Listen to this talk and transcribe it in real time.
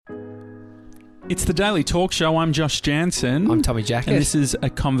It's the Daily Talk Show. I'm Josh Jansen. I'm Tommy Jackett. And this is a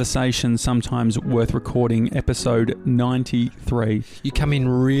conversation sometimes worth recording, episode 93. You come in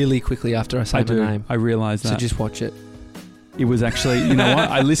really quickly after I say my name. I realise that. So just watch it. It was actually, you know what?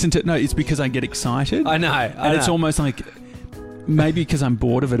 I listened to it. No, it's because I get excited. I know. And it's almost like, maybe because I'm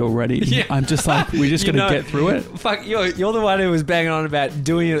bored of it already. Yeah. I'm just like, we just got to get through it. Fuck, you're the one who was banging on about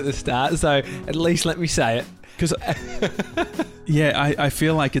doing it at the start, so at least let me say it. Because, yeah, I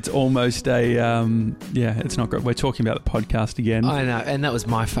feel like it's almost it's not great. We're talking about the podcast again. I know, and that was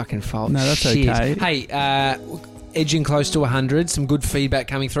my fucking fault. No, that's okay. Hey, edging close to 100, some good feedback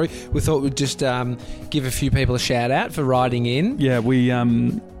coming through. We thought we'd just give a few people a shout out for writing in. Yeah, we've got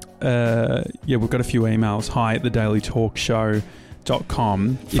a few emails. Hi at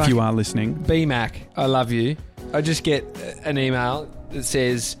thedailytalkshow.com if you are listening. BMac, I love you. I just get an email that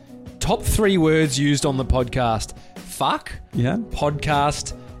says, top 3 words used on the podcast: fuck,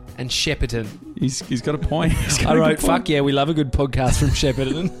 podcast, and Shepparton. He's got a point. I wrote, fuck yeah, we love a good podcast from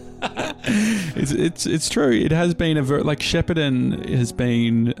Shepparton. It's true. It has been Shepparton has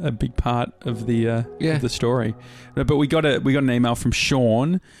been a big part of the story. But we got an email from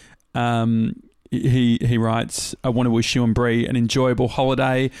Sean. He writes, I want to wish you and Bree an enjoyable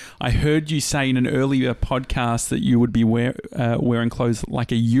holiday. I heard you say in an earlier podcast that you would be wearing clothes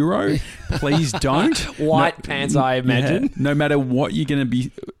like a Euro. Please don't. White pants, I imagine. Yeah, no matter what, you're going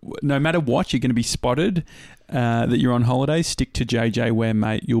to be spotted that you're on holiday. Stick to JJ wear,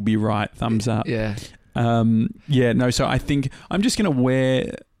 mate. You'll be right. Thumbs up. Yeah. So I think I'm just going to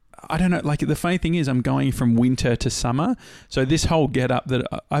wear... I don't know, like the funny thing is I'm going from winter to summer. So this whole get-up that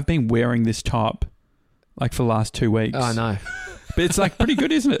I've been wearing this top like for the last 2 weeks. Oh, I know. But it's like pretty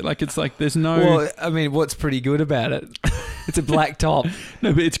good, isn't it? Like it's like there's no... Well, I mean, what's pretty good about it? It's a black top.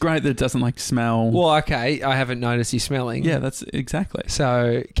 No, but it's great that it doesn't like smell... Well, okay, I haven't noticed you smelling. Yeah, that's exactly.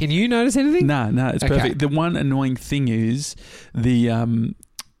 So, can you notice anything? No, it's okay. Perfect. The one annoying thing is the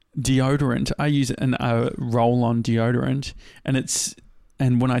deodorant. I use a roll-on deodorant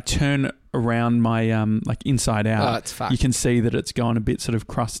and when I turn around my inside out, it's fucked. You can see that it's gone a bit sort of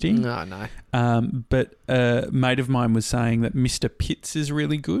crusty. No. But a mate of mine was saying that Mr. Pitt's is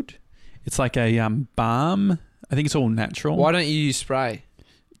really good. It's like a balm. I think it's all natural. Why don't you use spray?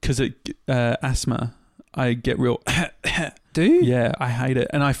 Because asthma. I get real... Do you? Yeah, I hate it.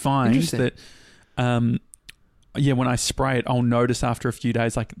 And I find that... when I spray it, I'll notice after a few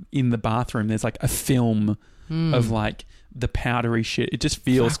days, like in the bathroom, there's like a film of like... the powdery shit. It just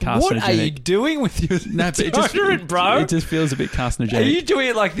feels carcinogenic. What are you doing with your deodorant, bro? It just feels a bit carcinogenic. Are you doing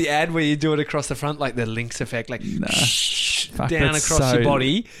it like the ad where you do it across the front, like the Lynx effect, like down across your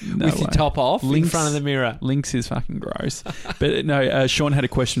body with your top off in front of the mirror? Lynx is fucking gross. But no, Sean had a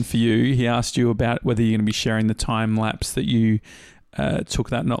question for you. He asked you about whether you're going to be sharing the time lapse that you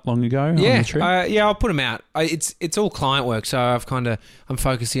took that not long ago on the trip. I'll put them out. It's all client work, so I'm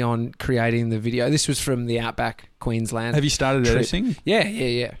focusing on creating the video. This was from the Outback, Queensland. Have you started editing? Yeah.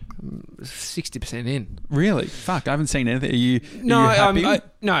 60% in. Really? Fuck, I haven't seen anything. Are you happy? I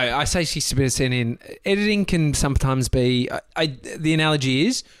say 60% in. Editing can sometimes be... the analogy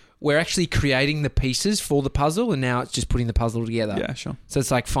is... we're actually creating the pieces for the puzzle, and now it's just putting the puzzle together. Yeah, sure. So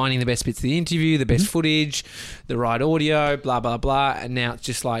it's like finding the best bits of the interview, the best footage, the right audio, blah, blah, blah. And now it's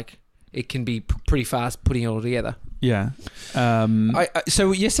just like it can be pretty fast putting it all together. Yeah.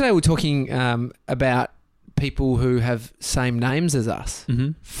 So yesterday we were talking about people who have same names as us.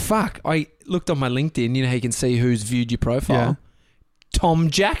 Mm-hmm. Fuck. I looked on my LinkedIn. You know how you can see who's viewed your profile? Yeah.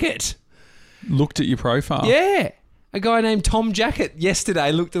 Tom Jackett. Looked at your profile? Yeah. A guy named Tom Jackett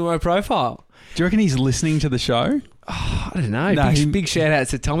yesterday looked at my profile. Do you reckon he's listening to the show? Oh, I don't know. No, big shout out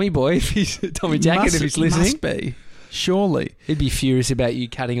to Tommy boy, if he's Tommy Jackett, if he's listening. Must be. Surely. He'd be furious about you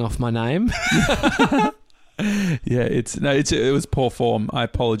cutting off my name. Yeah, it was poor form. I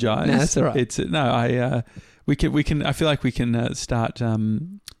apologise. No, that's all right. We can. I feel like we can start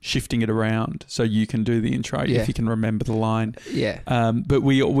shifting it around so you can do the intro if you can remember the line. Yeah. But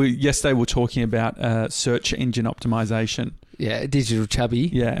we yesterday were talking about search engine optimization. Yeah, digital chubby.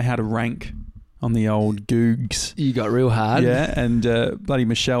 Yeah, how to rank on the old Googs. You got real hard. Yeah, and bloody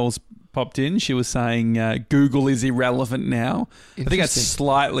Michelle's popped in. She was saying Google is irrelevant now. I think that's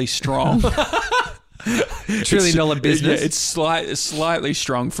slightly strong. $1 trillion business. Yeah, it's slightly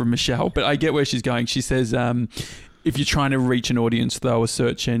strong from Michelle, but I get where she's going. She says, if you're trying to reach an audience through a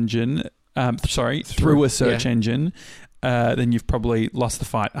search engine, through a search engine, then you've probably lost the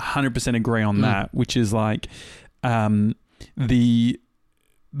fight. 100% agree on that, which is like the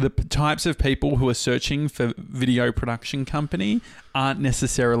the types of people who are searching for video production company aren't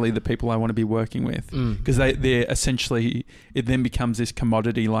necessarily the people I want to be working with, because they're essentially, it then becomes this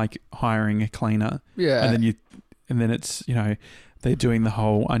commodity like hiring a cleaner. Yeah. And then it's, they're doing the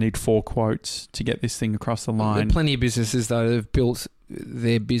whole, I need 4 quotes to get this thing across the line. There are plenty of businesses, though, that have built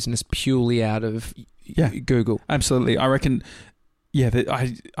their business purely out of Google. Absolutely. I reckon,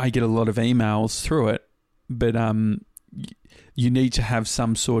 I get a lot of emails through it, but you need to have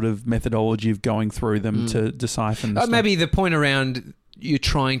some sort of methodology of going through them to decipher them. Maybe the point around you're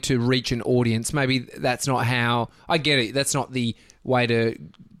trying to reach an audience, maybe that's not how... I get it. That's not the way to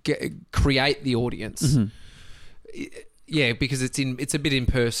create the audience. Mm-hmm. Yeah, because it's a bit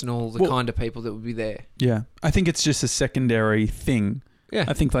impersonal, kind of people that would be there. Yeah. I think it's just a secondary thing. Yeah.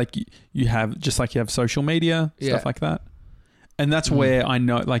 I think like you have, just like you have social media, stuff like that. And that's where I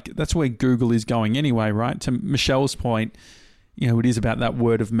know, like, that's where Google is going anyway, right? To Michelle's point, it is about that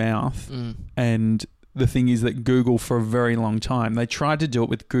word of mouth. And the thing is that Google, for a very long time, they tried to do it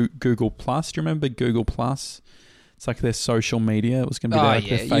with Google Plus. Do you remember Google Plus? It's like their social media. It was going to be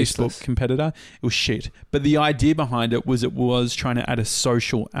their Facebook competitor. It was shit. But the idea behind it was trying to add a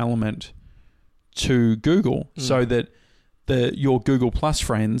social element to Google so that your Google Plus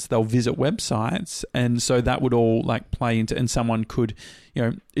friends, they'll visit websites, and so that would all like play into, and someone could,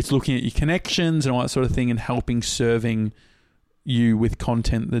 it's looking at your connections and all that sort of thing and serving you with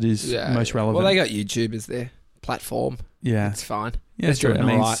content that is most relevant. Well, they got YouTube as their platform. Yeah. It's fine. Yeah, it's true. I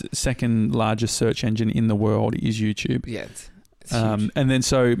mean, second largest search engine in the world is YouTube. Yeah, it's huge. And then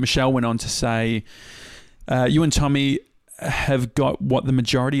so Michelle went on to say, you and Tommy have got what the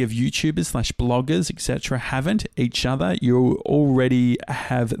majority of YouTubers / bloggers, etc. haven't, each other. You already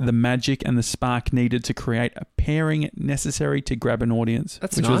have the magic and the spark needed to create a pairing necessary to grab an audience.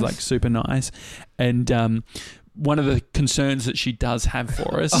 Which was like super nice. And one of the concerns that she does have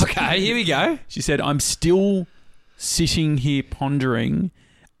for us. Okay, here we go. She said, I'm still sitting here pondering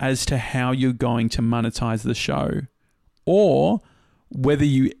as to how you're going to monetize the show, or whether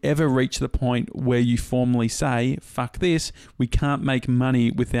you ever reach the point where you formally say, fuck this, we can't make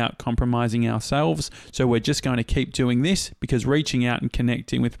money without compromising ourselves, so we're just going to keep doing this because reaching out and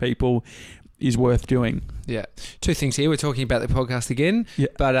connecting with people is worth doing. Yeah. 2 things here. We're talking about the podcast again,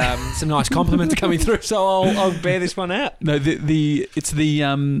 but some nice compliments coming through, so I'll bear this one out. No, it's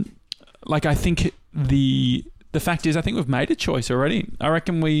the like, I think the fact is, I think we've made a choice already. I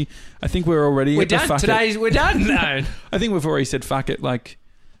think we're already... We're done. We're done. No. I think we've already said, fuck it. Like,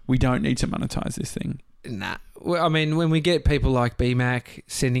 we don't need to monetize this thing. Nah. Well, I mean, when we get people like BMAC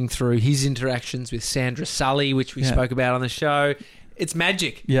sending through his interactions with Sandra Sully, which we spoke about on the show, it's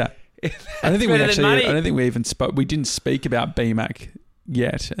magic. Yeah. I don't think we even spoke... We didn't speak about BMAC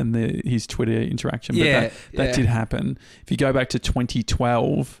yet and his Twitter interaction, but that did happen. If you go back to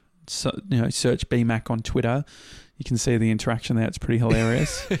 2012... So, search BMAC on Twitter, you can see the interaction there. It's pretty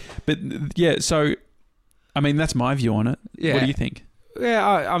hilarious. But so I mean, that's my view on it. Yeah. What do you think?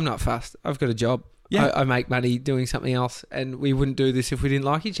 Yeah, I'm not fussed. I've got a job. Yeah. I make money doing something else, and we wouldn't do this if we didn't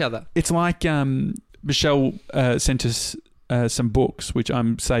like each other. It's like Michelle sent us some books, which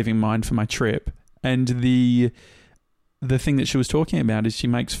I'm saving mine for my trip, and the thing that she was talking about is she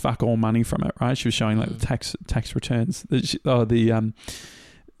makes fuck all money from it, right? She was showing like the tax returns.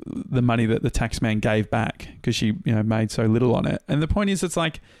 The money that the tax man gave back because she made so little on it. And the point is, it's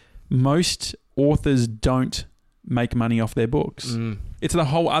like most authors don't make money off their books. It's the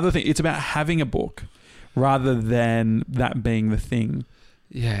whole other thing. It's about having a book rather than that being the thing.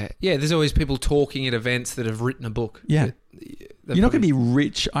 Yeah. There's always people talking at events that have written a book. Yeah. You're not going to be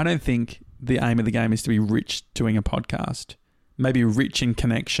rich. I don't think the aim of the game is to be rich doing a podcast. Maybe rich in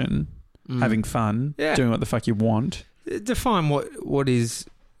connection, having fun, doing what the fuck you want. Define what is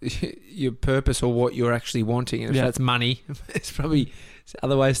your purpose or what you're actually wanting. And if that's money, there's probably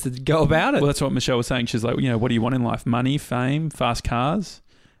other ways to go about it. Well, that's what Michelle was saying. She's like, what do you want in life? Money, fame, fast cars?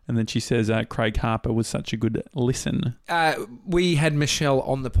 And then she says Craig Harper was such a good listen. We had Michelle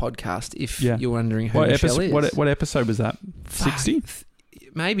on the podcast, if you're wondering who Michelle is. What episode was that? 60?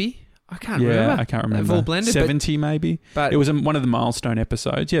 Maybe. I can't remember. I can't remember. They've all blended. 70 maybe. But it was one of the milestone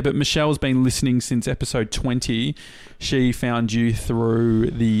episodes. Yeah, but Michelle's been listening since episode 20. She found you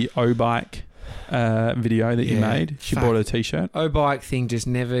through the O-Bike video that you made. She bought a T-shirt. O-Bike thing just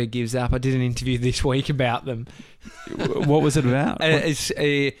never gives up. I did an interview this week about them. What was it about?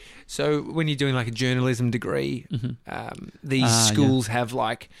 So when you're doing like a journalism degree, these schools have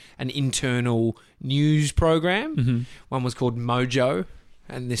like an internal news program. One was called Mojo.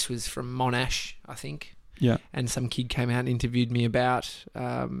 And this was from Monash, I think. Yeah. And some kid came out and interviewed me about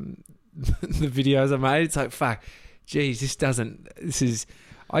the videos I made. It's like, fuck, geez,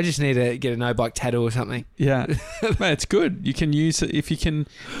 I just need to get a no bike tattoo or something. Yeah. Mate, it's good. You can use it if you can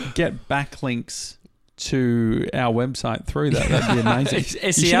get backlinks to our website through that. That'd be amazing.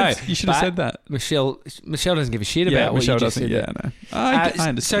 SEO. You should have said that. Michelle doesn't give a shit about what you just said. Yeah, no. I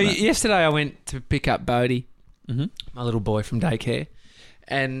understand. So yesterday I went to pick up Bodie, my little boy from daycare,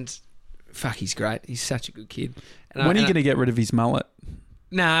 and fuck, he's great. He's such a good kid. And when are you going to get rid of his mullet?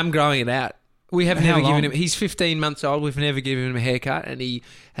 Nah, I'm growing it out. We have never given him... He's 15 months old. We've never given him a haircut, and he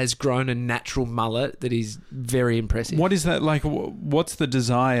has grown a natural mullet that is very impressive. What is that like? What's the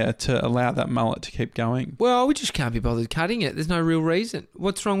desire to allow that mullet to keep going? Well, we just can't be bothered cutting it. There's no real reason.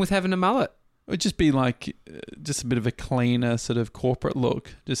 What's wrong with having a mullet? It would just be like just a bit of a cleaner sort of corporate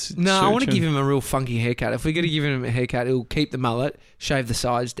look. I want to give him a real funky haircut. If we're going to give him a haircut, he'll keep the mullet, shave the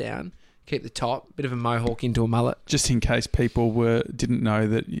sides down, keep the top, bit of a mohawk into a mullet. Just in case people didn't know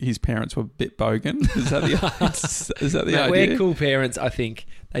that his parents were a bit bogan. Is that the idea? We're cool parents, I think.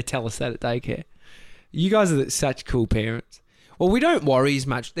 They tell us that at daycare. You guys are such cool parents. Well, we don't worry as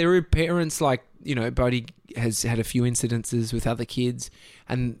much. There are parents like, Bodie has had a few incidences with other kids,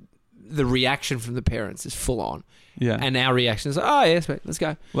 and the reaction from the parents is full on. Yeah. And our reaction is like, oh, yes, mate, let's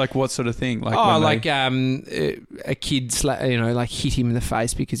go. Like what sort of thing? A kid hit him in the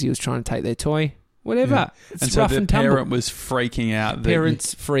face because he was trying to take their toy. Whatever. Yeah. It's and rough so the and tumble. parent was freaking out.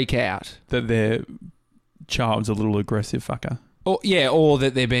 Parents freak out. That their child's a little aggressive fucker. Or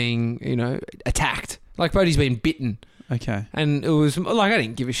that they're being, attacked. Like Bodie's been bitten. Okay. And it was like, I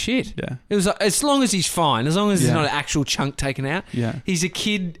didn't give a shit. Yeah. It was like, as long as he's fine, as long as there's not an actual chunk taken out. Yeah. He's a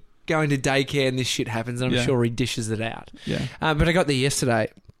kid going to daycare and this shit happens, and I'm sure he dishes it out. Yeah. But I got there yesterday,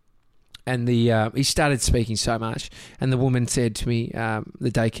 and he started speaking so much, and the woman said to me,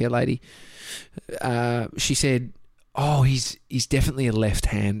 the daycare lady, she said, "Oh, he's definitely a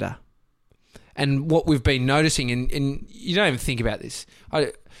left-hander." And what we've been noticing, and you don't even think about this,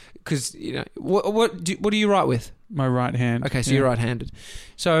 because what do you write with? My right hand. Okay, so you're right-handed.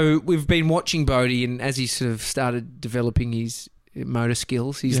 So we've been watching Bodie, and as he sort of started developing his motor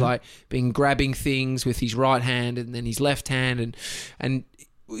skills, he's like been grabbing things with his right hand and then his left hand, and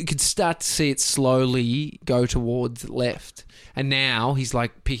we could start to see it slowly go towards left. And now he's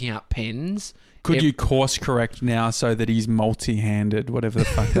like picking up pens. Could you course correct now so that he's multi-handed, whatever the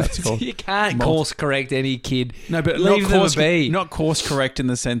fuck that's called? You can't course correct any kid. No, but leave them be. Not course correct in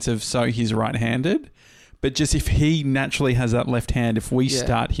the sense of so he's right-handed, but just if he naturally has that left hand, if we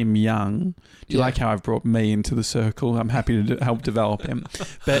start him young, do you like how I've brought me into the circle? I'm happy to help develop him.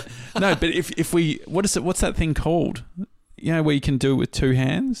 But if we, what's that thing called? Where you can do it with two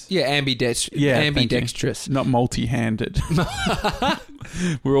hands? Yeah, ambidextrous. Not multi-handed.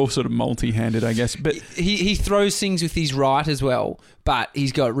 We're all sort of multi-handed, I guess. But he throws things with his right as well, but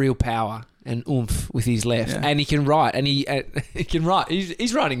he's got real power and oomph with his left, and he can write, and he can write.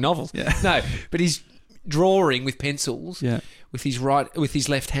 He's writing novels. Yeah. No, but he's drawing with pencils with his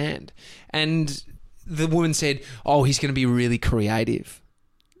left hand. And the woman said, "Oh, he's going to be really creative."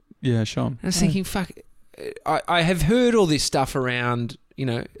 Yeah, sure. And I was thinking, fuck. I have heard all this stuff around,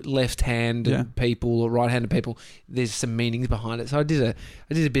 left-handed people or right-handed people. There's some meanings behind it. So I did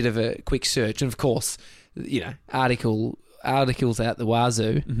a bit of a quick search, and of course, articles out the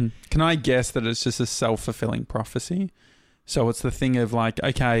wazoo. Mm-hmm. Can I guess that it's just a self-fulfilling prophecy? So it's the thing of like,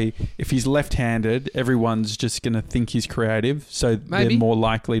 okay, if he's left-handed, everyone's just going to think he's creative, so they're more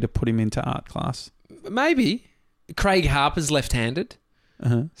likely to put him into art class. Maybe. Craig Harper's left-handed.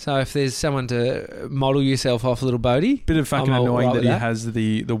 Uh-huh. So if there's someone to model yourself off, little Bodie, bit of fucking annoying that he has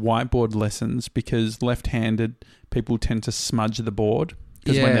the whiteboard lessons, because left-handed people tend to smudge the board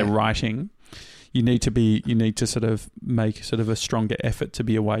because when they're writing, you need to sort of make sort of a stronger effort to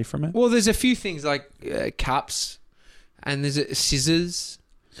be away from it. Well, there's a few things like cups, and there's scissors.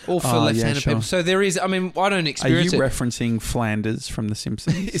 All for left-handed people. So there is, I don't experience it. Are you referencing Flanders from The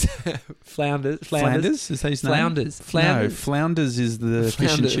Simpsons? Flanders? Is that his name? Flounders. No, Flounders is the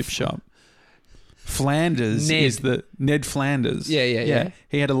fish and chip shop. Flanders is the Ned Flanders. Yeah.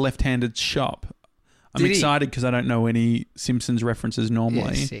 He had a left-handed shop. I'm excited because I don't know any Simpsons references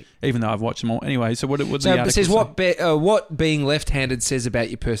normally, even though I've watched them all. Anyway, so what the article says what being lefty-handed says about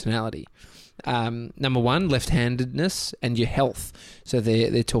your personality. Number one, left-handedness and your health. So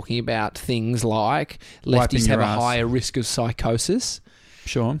they're talking about things like lefties have a higher risk of psychosis.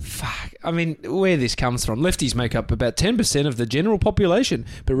 Sure. Fuck. Where this comes from. Lefties make up about 10% of the general population,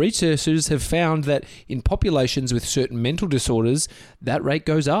 but researchers have found that in populations with certain mental disorders, that rate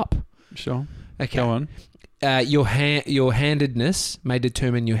goes up. Sure. Okay. Go on. Your handedness may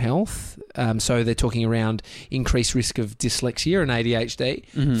determine your health. So they're talking around increased risk of dyslexia and ADHD.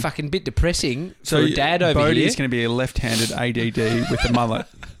 Mm-hmm. Fucking bit depressing for a dad over here. Bodhi's going to be a left-handed ADD with a mullet.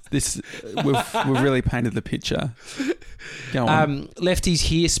 We've really painted the picture. Go on. Lefties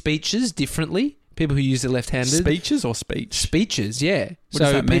hear speeches differently. People who use their left-handed... Speeches or speech? Speeches, yeah. What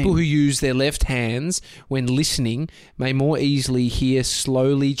does that people mean? who use their left hands when listening may more easily hear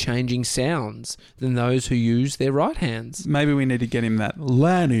slowly changing sounds than those who use their right hands. Maybe we need to get him that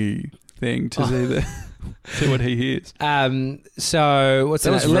Lanny thing to see what he hears. So what's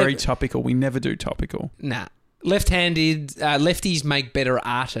that? That was very topical. We never do topical. Nah. Left-handed lefties make better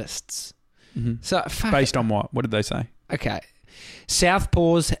artists. Mm-hmm. So based on what? What did they say? Okay.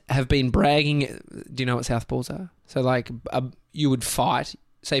 Southpaws have been bragging. Do you know what southpaws are? So, like, you would fight.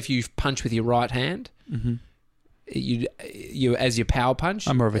 Say, if you punch with your right hand, mm-hmm. you as your power punch.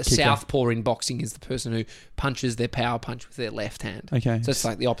 I'm more of a kicker. Southpaw in boxing is the person who punches their power punch with their left hand. Okay, so it's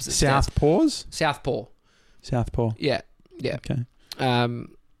like the opposite. Southpaws. Southpaw. Yeah. Okay.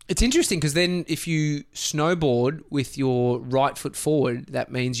 It's interesting because then if you snowboard with your right foot forward,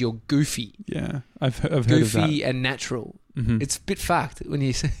 that means you're goofy. Yeah, I've heard of that. Goofy and natural. Mm-hmm. It's a bit fucked when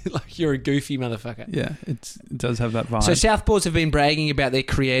you say like you're a goofy motherfucker. Yeah, it does have that vibe. So southpaws have been bragging about their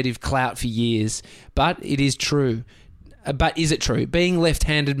creative clout for years, but it is true. But is it true? Being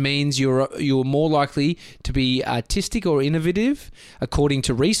left-handed means you're more likely to be artistic or innovative. According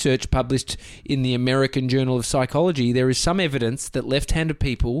to research published in the American Journal of Psychology, there is some evidence that left-handed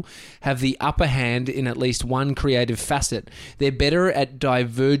people have the upper hand in at least one creative facet. They're better at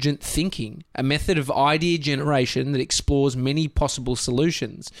divergent thinking, a method of idea generation that explores many possible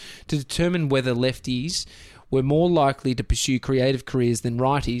solutions. To determine whether lefties were more likely to pursue creative careers than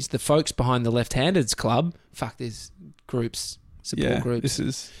righties, the folks behind the Left-Handeds Club, there's groups, support groups. This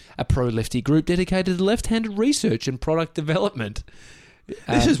is a pro-lefty group dedicated to left-handed research and product development.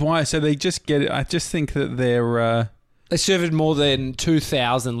 This is why. So they just get it. I just think that they surveyed more than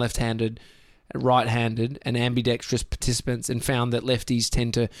 2,000 left-handed, right-handed, and ambidextrous participants and found that lefties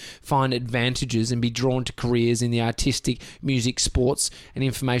tend to find advantages and be drawn to careers in the artistic, music, sports, and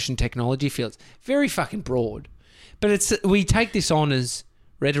information technology fields. Very fucking broad, but we take this on as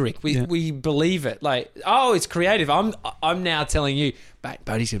rhetoric. We believe it. Like, oh, it's creative. I'm now telling you, mate,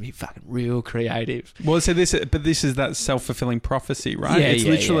 Bodhi's gonna be fucking real creative. Well, so this is that self-fulfilling prophecy, right? It's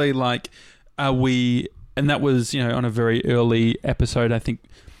literally like, and that was, on a very early episode, I think,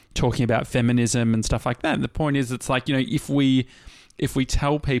 talking about feminism and stuff like that. And the point is, it's like, if we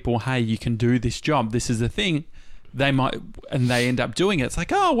tell people, hey, you can do this job, this is the thing, they might, and they end up doing it. It's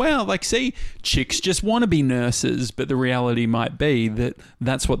like, oh, well, like, see, chicks just want to be nurses, but the reality might be that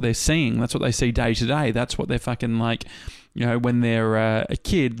that's what they're seeing. That's what they see day to day. That's what they're fucking like, when they're a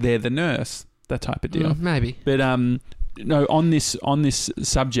kid, they're the nurse, that type of deal. Maybe. But, no, on this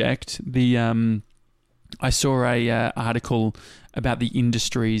subject, I saw a article about the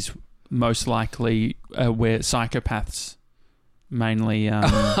industries most likely where psychopaths mainly...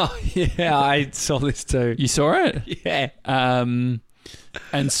 I saw this too. You saw it? Yeah. And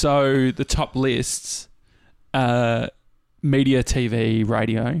so the top lists, media, TV,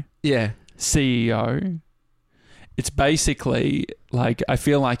 radio. Yeah. CEO. It's basically like, I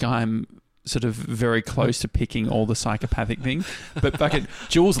feel like I'm sort of very close to picking all the psychopathic things, but fucking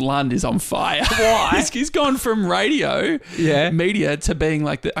Jules Lund is on fire. Why? He's gone from radio, media to being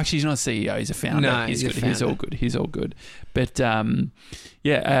like actually he's not a CEO, he's a founder. No, he's good. He's all good. But CEO,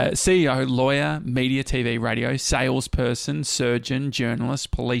 lawyer, media, TV, radio, salesperson, surgeon, journalist,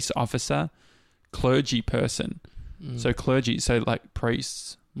 police officer, clergy person. So clergy, so like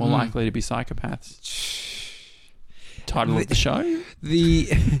priests, more likely to be psychopaths. Title of the show.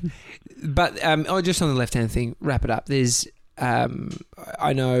 But just on the left-hand thing, wrap it up. There's,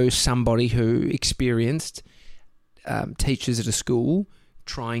 I know somebody who experienced teachers at a school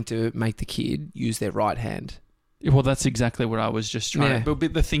trying to make the kid use their right hand. Well, that's exactly what I was just trying to...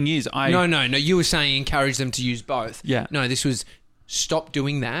 But the thing is, No, you were saying encourage them to use both. Yeah. No, this was stop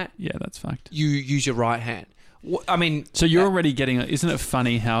doing that. Yeah, that's fact. You use your right hand. I mean... So you're already getting... Isn't it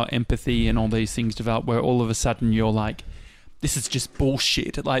funny how empathy and all these things develop where all of a sudden you're like... This is just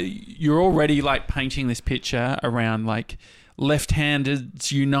bullshit. Like, you're already like painting this picture around like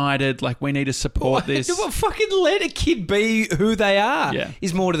left-handed united. Like, we need to support this. Well, fucking let a kid be who they are. Yeah.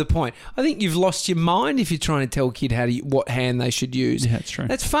 Is more to the point. I think you've lost your mind if you're trying to tell a kid what hand they should use. Yeah, that's true.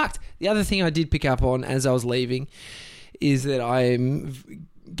 That's fucked. The other thing I did pick up on as I was leaving is that I'm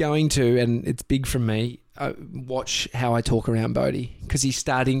going to, and it's big from me, watch how I talk around Bodhi because he's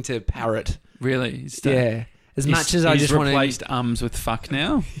starting to parrot. Really? Yeah. As much as I just want to... He's replaced with fuck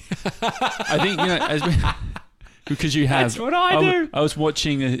now. I think, as because you have. That's what I do. I was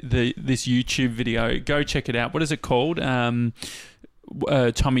watching this YouTube video. Go check it out. What is it called? Tommy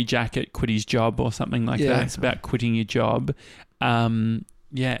Jackett quit his job or something like that. It's about quitting your job. And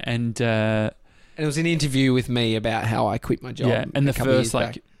it was an interview with me about how I quit my job. Yeah, and the first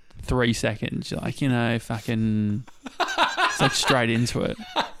 3 seconds, you're like, fucking, it's like straight into it.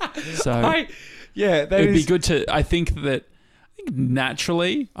 So it'd be good to. I think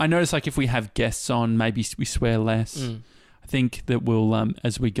naturally, I notice like if we have guests on, maybe we swear less. I think that we'll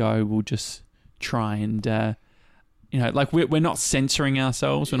as we go, we'll just try and. Like we're not censoring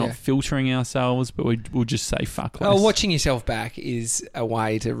ourselves, we're not filtering ourselves, but we'll just say fuck less. Well, watching yourself back is a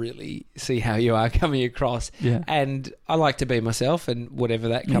way to really see how you are coming across. Yeah. And I like to be myself, and whatever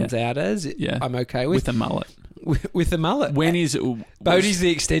that comes out as, I'm okay with. With a mullet. With a mullet. When is... Bodie's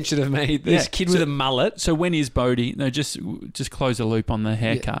the extension of me. This kid with a mullet. So when is Bodie... No, just close the loop on the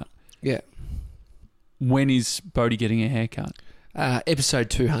haircut. Yeah. When is Bodie getting a haircut? Episode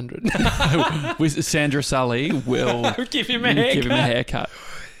 200. With Sandra Sully will give him a haircut.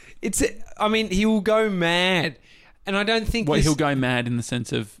 He will go mad. And I don't think he'll go mad in the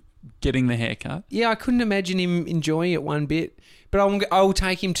sense of getting the haircut? Yeah, I couldn't imagine him enjoying it one bit. But I will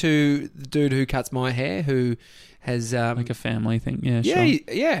take him to the dude who cuts my hair, who has... like a family thing, yeah, sure.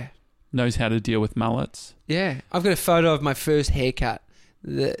 Yeah. Knows how to deal with mullets. Yeah. I've got a photo of my first haircut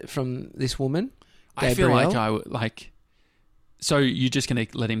from this woman, Gabrielle. I feel like I would... So you're just going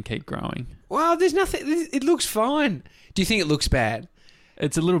to let him keep growing? Well, there's nothing... It looks fine. Do you think it looks bad?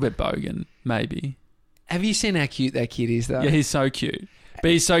 It's a little bit bogan, maybe. Have you seen how cute that kid is, though? Yeah, he's so cute. But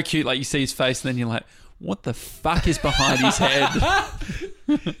he's so cute, like you see his face and then you're like, what the fuck is behind his head?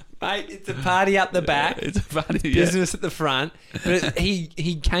 Mate, it's a party up the back. It's a party, business at the front. But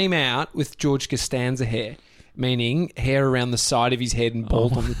he came out with George Costanza hair, meaning hair around the side of his head and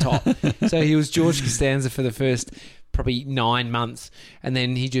bald on the top. So he was George Costanza for the first... probably 9 months, and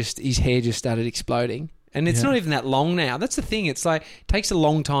then his hair just started exploding. And it's not even that long now. That's the thing. It's like it takes a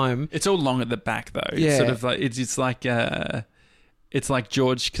long time. It's all long at the back though. Yeah. It's sort of like it's like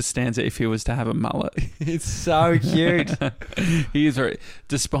George Costanza if he was to have a mullet. It's so cute. He is very,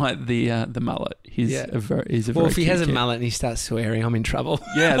 despite the mullet, he's a very well, if he has a mullet and he starts swearing, I'm in trouble.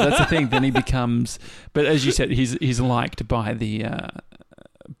 Yeah, that's the thing. Then he becomes. But as you said, he's liked by the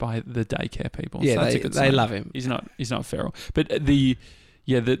daycare people. Yeah, so that's a good they sign. love him. He's not feral. But the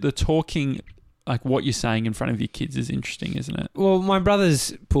talking, like what you're saying in front of your kids is interesting, isn't it? Well, my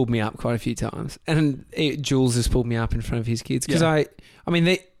brother's pulled me up quite a few times, and Jules has pulled me up in front of his kids because I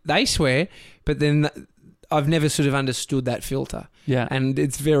mean they swear, but then I've never sort of understood that filter. Yeah, and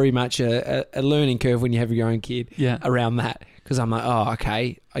it's very much a learning curve when you have your own kid. Yeah. Around that. Because I'm like, oh,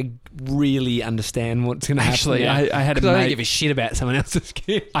 okay, I really understand what's going to happen. Actually, I had a mate... I don't give a shit about someone else's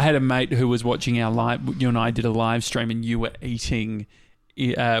kid. I had a mate who was watching our live... You and I did a live stream and you were eating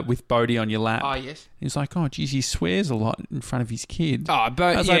with Bodie on your lap. Oh, yes. He's like, oh, geez, he swears a lot in front of his kid. Oh, I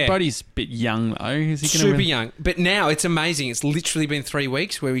was like, Bodie's a bit young, though. Is he super young. But now it's amazing. It's literally been 3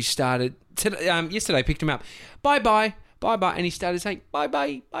 weeks where we started... yesterday, I picked him up. Bye-bye, bye-bye. And he started saying,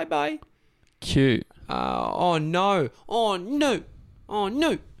 bye-bye, bye-bye. Cute. Oh no! Oh no! Oh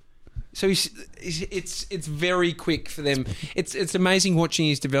no! So it's very quick for them. It's amazing watching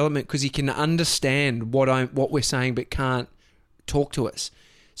his development because he can understand what we're saying but can't talk to us.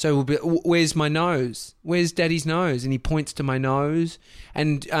 So we'll be, where's my nose? Where's Daddy's nose? And he points to my nose.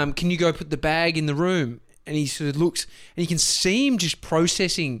 And can you go put the bag in the room? And he sort of looks and you can see him just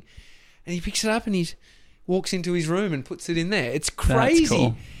processing. And he picks it up and he walks into his room and puts it in there. It's crazy. That's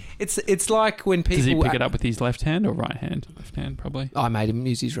cool. It's like when people... Does he pick it up with his left hand or right hand? Left hand, probably. I made him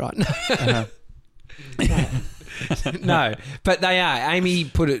use his right. No, but they are. Amy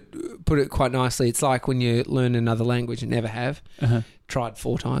put it quite nicely. It's like when you learn another language and never have. Tried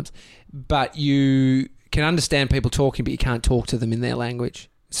 4 times. But you can understand people talking, but you can't talk to them in their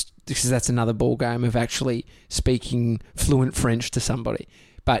language. Because that's another ball game of actually speaking fluent French to somebody.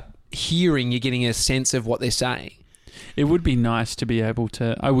 But hearing, you're getting a sense of what they're saying. It would be nice to be able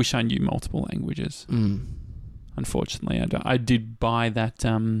to... I wish I knew multiple languages. Unfortunately, I don't. I did buy that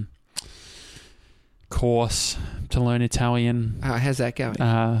course to learn Italian. How's that going?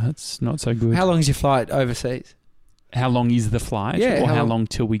 It's not so good. How long is your flight overseas? How long is the flight? Yeah. Or how long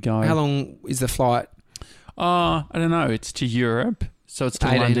till we go? How long is the flight? I don't know. It's to Europe. So it's to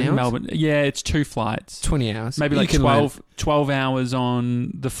London, hours? Melbourne. Yeah, it's 2 flights. 20 hours. Maybe like 12 hours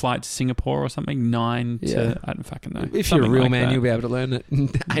on the flight to Singapore or something. 9 to... I don't fucking know. If you're a real man, you'll be able to learn it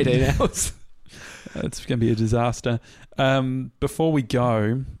in 18 hours. It's going to be a disaster. Before we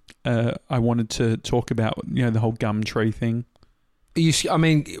go, I wanted to talk about the whole Gumtree thing. I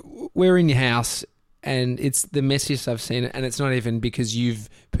mean, we're in your house and it's the messiest I've seen it. And it's not even because you've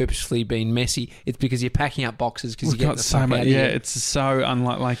purposefully been messy. It's because you're packing up boxes because you get the fuck out of here. It's so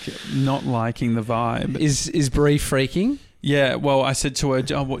unlike not liking the vibe. Is Brie freaking? Yeah. Well, I said to her,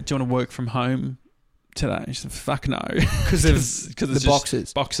 "Do you want to work from home today?" She said, "Fuck no," because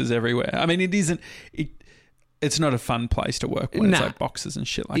the boxes everywhere. I mean, it isn't. It's not a fun place to work when it's like boxes and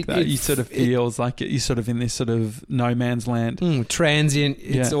shit like that. You sort of feels like you're sort of in this sort of no man's land. Transient.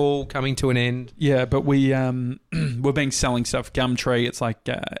 It's all coming to an end. Yeah, but we're being selling stuff. Gumtree. It's like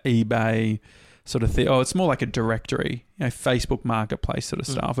eBay sort of thing. Oh, it's more like a directory, Facebook Marketplace sort of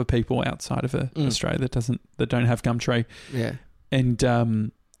stuff for people outside of Australia that don't have Gumtree. Yeah, and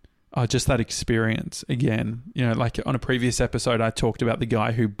just that experience again. Like on a previous episode, I talked about the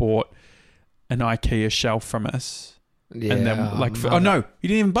guy who bought an IKEA shelf from us. Yeah. And then no, he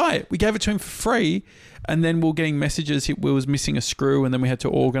didn't even buy it. We gave it to him for free. And then we were getting messages. We was missing a screw and then we had to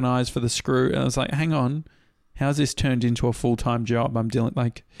organise for the screw. And I was like, hang on, how's this turned into a full-time job? I'm dealing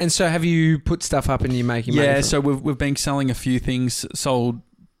like... And so have you put stuff up and you're making money? Yeah, so we've been selling a few things, sold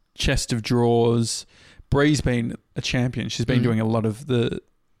chest of drawers. Bree's been a champion. She's been doing a lot of the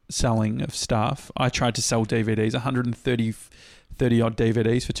selling of stuff. I tried to sell DVDs, 30 odd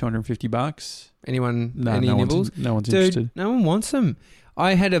DVDs for $250. Anyone? No, any nibbles? No one's Dude, interested. No one wants them.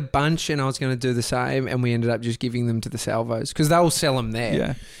 I had a bunch and I was going to do the same, and we ended up just giving them to the salvos because they'll sell them there.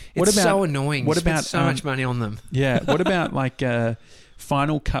 Yeah, it's so annoying. What about so much money on them? Yeah. What about like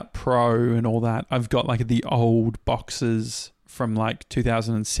Final Cut Pro and all that? I've got like the old boxes from like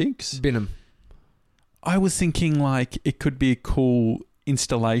 2006. Bin 'em. I was thinking like it could be a cool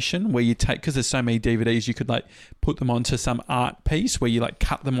installation where you take, because there's so many DVDs, you could like put them onto some art piece where you like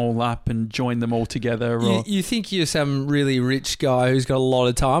cut them all up and join them all together. Or you think you're some really rich guy who's got a lot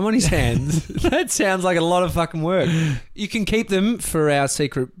of time on his hands. That sounds like a lot of fucking work. You can keep them for our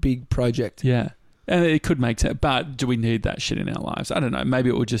secret big project. Yeah. And it could make sense, but do we need that shit in our lives? I don't know. Maybe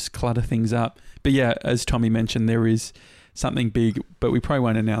it will just clutter things up. But yeah, as Tommy mentioned, there is something big, but we probably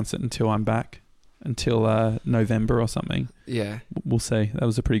won't announce it until I'm back. Until November or something. Yeah. We'll see. That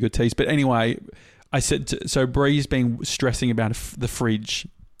was a pretty good tease. But anyway, I said... So Bree's been stressing about the fridge.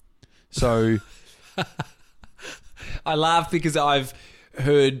 So... I laugh because I've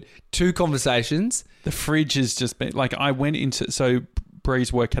heard two conversations. The fridge has just been... Like, I went into... So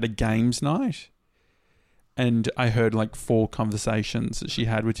Bree's work had a games night. And I heard like 4 conversations that she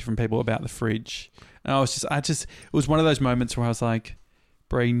had with different people about the fridge. And I just... It was one of those moments where I was like...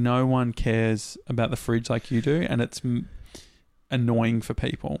 Bree, no one cares about the fridge like you do, and it's annoying for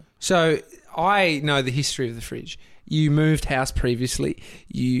people. So I know the history of the fridge. You moved house previously.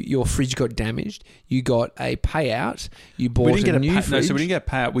 Your fridge got damaged. You got a payout. You bought a new fridge. No, so we didn't get a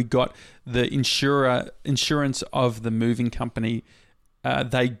payout. We got the insurance of the moving company.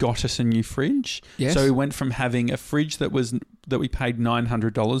 They got us a new fridge. Yes. So we went from having a fridge that we paid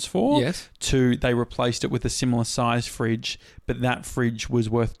 $900 for, yes, to they replaced it with a similar size fridge, but that fridge was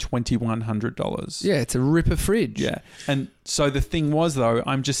worth $2,100. Yeah, it's a ripper fridge. Yeah. And so the thing was, though,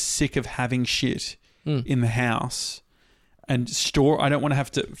 I'm just sick of having shit in the house and store. I don't want to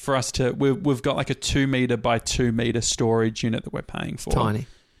have to, for us to, we've got like a 2 meter by 2 meter storage unit that we're paying for. Tiny.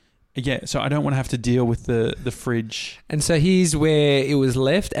 Yeah, so I don't want to have to deal with the fridge. And so here's where it was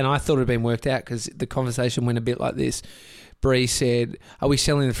left, and I thought it had been worked out because the conversation went a bit like this. Bree said, are we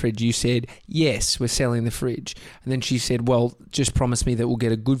selling the fridge? You said, yes, we're selling the fridge. And then she said, well, just promise me that we'll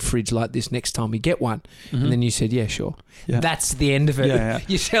get a good fridge like this next time we get one. Mm-hmm. And then you said, yeah, sure. Yeah. That's the end of it. Yeah.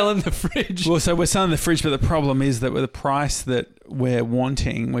 You're selling the fridge. Well, so we're selling the fridge, but the problem is that with the price that we're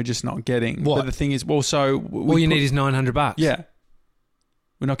wanting, we're just not getting. What? But the thing is, well, so... All you need is $900. Yeah.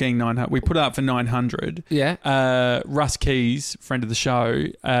 We're not getting 900. We put it up for 900. Yeah. Russ Keys, friend of the show.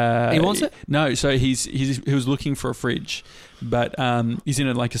 He wants it? No. So he was looking for a fridge, but he's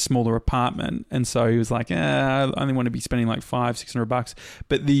in like a smaller apartment, and so he was like, I only want to be spending like $500-600.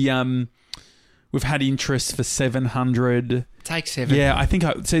 But the we've had interest for 700. Take 7. Yeah, I think.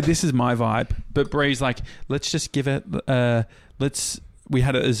 This is my vibe. But Bree's like, let's just give it. We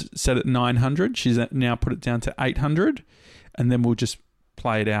had it set at 900. She's now put it down to 800, and then we'll just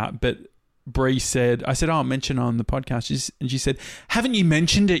play it out. But Bree said, I said, I'll mention on the podcast. And she said, haven't you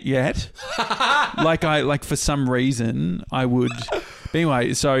mentioned it yet? like for some reason I would. But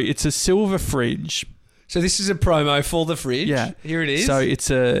anyway, so it's a silver fridge. So this is a promo for the fridge. Yeah. Here it is. So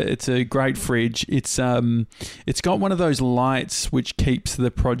it's a great fridge. It's got one of those lights which keeps the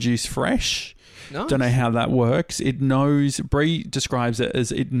produce fresh. Nice. Don't know how that works. It knows. Bree describes it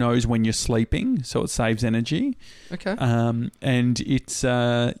as it knows when you're sleeping, so it saves energy. Okay. And it's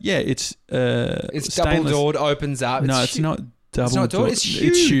it's double doored, opens up. No, it's not It's not door. It's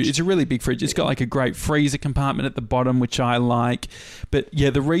huge. It's a really big fridge. It's got like a great freezer compartment at the bottom, which I like. But yeah,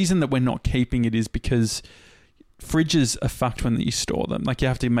 the reason that we're not keeping it is because fridges are fucked when you store them. Like you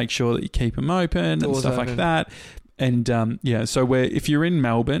have to make sure that you keep them open and stuff like that. And so if you're in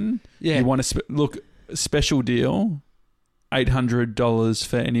Melbourne, you want to look, special deal, $800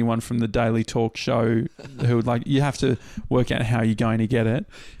 for anyone from the Daily Talk Show who would like. You have to work out how you're going to get it.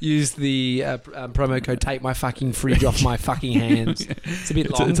 Use the promo code "Take my fucking fridge off my fucking hands." It's a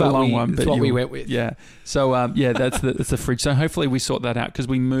bit long. It's a long one, but what we went with. Yeah. So that's the fridge. So hopefully we sort that out because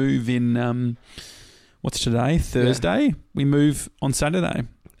we move in. What's today? Thursday. Yeah. We move on Saturday,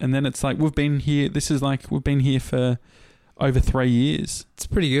 and then it's like we've been here. We've been here for over 3 years. It's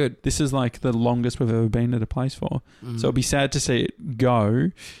pretty good. This is like the longest we've ever been at a place for. So it'll be sad to see it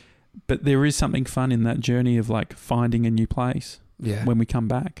go, but there is something fun in that journey of like finding a new place when we come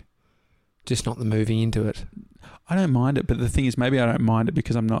back. Just not the moving into it. I don't mind it, but the thing is maybe I don't mind it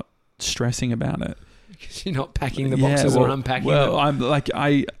because I'm not stressing about it. Because you're not packing the boxes or unpacking them. Well, I'm like,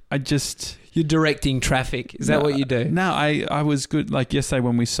 I just... You're directing traffic. Is that what you do? No, I was good. Like yesterday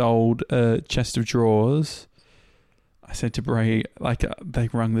when we sold a chest of drawers, I said to Brie, like they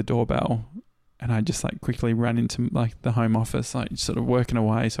rung the doorbell and I just like quickly ran into like the home office, like sort of working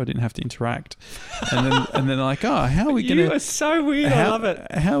away so I didn't have to interact. And then they're like, oh, how are we going to... You are so weird. I love it.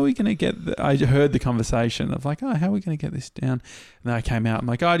 How are we going to get... I heard the conversation of like, oh, how are we going to get this down? And then I came out. I'm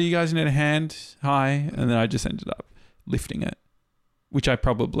like, oh, do you guys need a hand? Hi. And then I just ended up lifting it, which I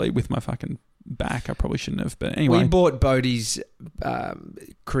probably, with my fucking back, I probably shouldn't have. But anyway. We bought Bodie's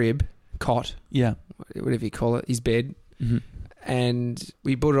cot. Yeah. Whatever you call it, his bed. Mm-hmm. And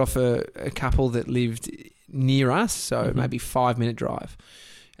we bought it off a couple that lived near us, so maybe 5-minute drive.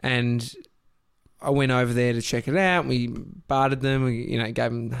 And I went over there to check it out. We bartered them. We, gave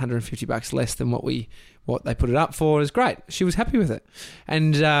them $150 less than what they put it up for. It was great. She was happy with it.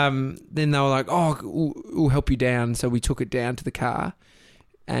 And then they were like, "Oh, we'll help you down." So we took it down to the car.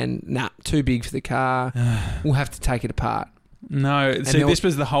 And too big for the car. We'll have to take it apart. No, see, this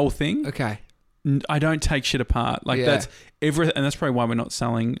was the whole thing. Okay. I don't take shit apart. Like that's everything, and that's probably why we're not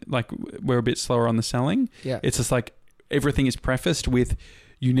selling. Like we're a bit slower on the selling. Yeah, it's just like everything is prefaced with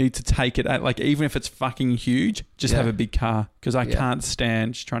you need to take it at, like even if it's fucking huge, just have a big car because I can't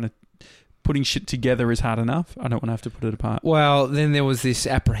stand just trying to. Putting shit together is hard enough. I don't want to have to put it apart. Well, then there was this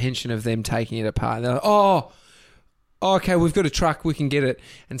apprehension of them taking it apart. They're like, oh, okay, we've got a truck, we can get it.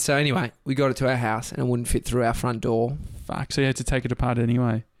 And so anyway, we got it to our house and it wouldn't fit through our front door. Fuck, so you had to take it apart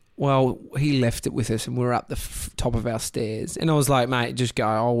anyway. Well, he left it with us and we were up the top of our stairs. And I was like, mate, just go,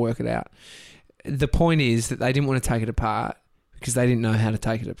 I'll work it out. The point is that they didn't want to take it apart because they didn't know how to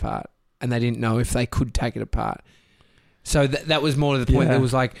take it apart. And they didn't know if they could take it apart. So that was more to the point. There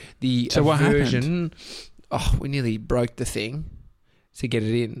was like the aversion. Oh, we nearly broke the thing to get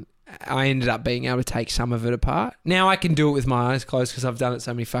it in. I ended up being able to take some of it apart. Now I can do it with my eyes closed because I've done it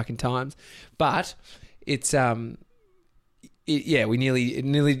so many fucking times. But it's we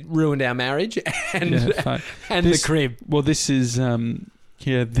nearly ruined our marriage and the crib. Well, this is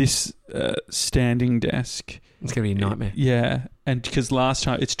this standing desk. It's going to be a nightmare. Yeah, and because last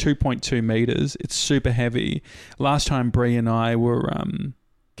time it's 2.2 meters, it's super heavy. Last time Brie and I were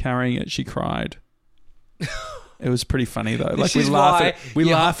carrying it, she cried. It was pretty funny though. Like we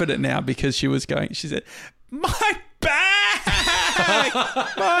laugh at it now because she was going. She said, "My bag,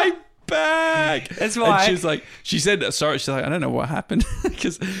 my bag." That's why. And she's like, she said, sorry. She's like, I don't know what happened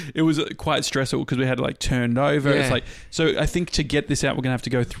because it was quite stressful because we had like turned over. Yeah. It's like, so I think to get this out, we're gonna have to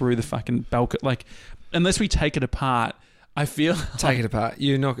go through the fucking balcony. Like, unless we take it apart, I feel take it apart.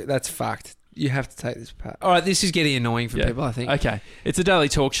 That's fucked. You have to take this apart. All right, this is getting annoying for people, I think. Okay. It's a Daily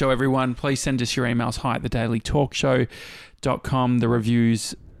Talk Show, everyone. Please send us your emails, hi@thedailytalkshow.com. The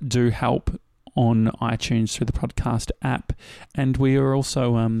reviews do help on iTunes through the podcast app. And we are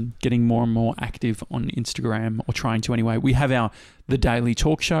also getting more and more active on Instagram, or trying to anyway. We have The Daily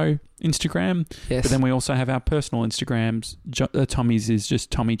Talk Show Instagram. Yes. But then we also have our personal Instagrams. Tommy's is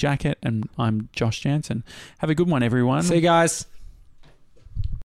just Tommy Jacket, and I'm Josh Jansen. Have a good one, everyone. See you guys.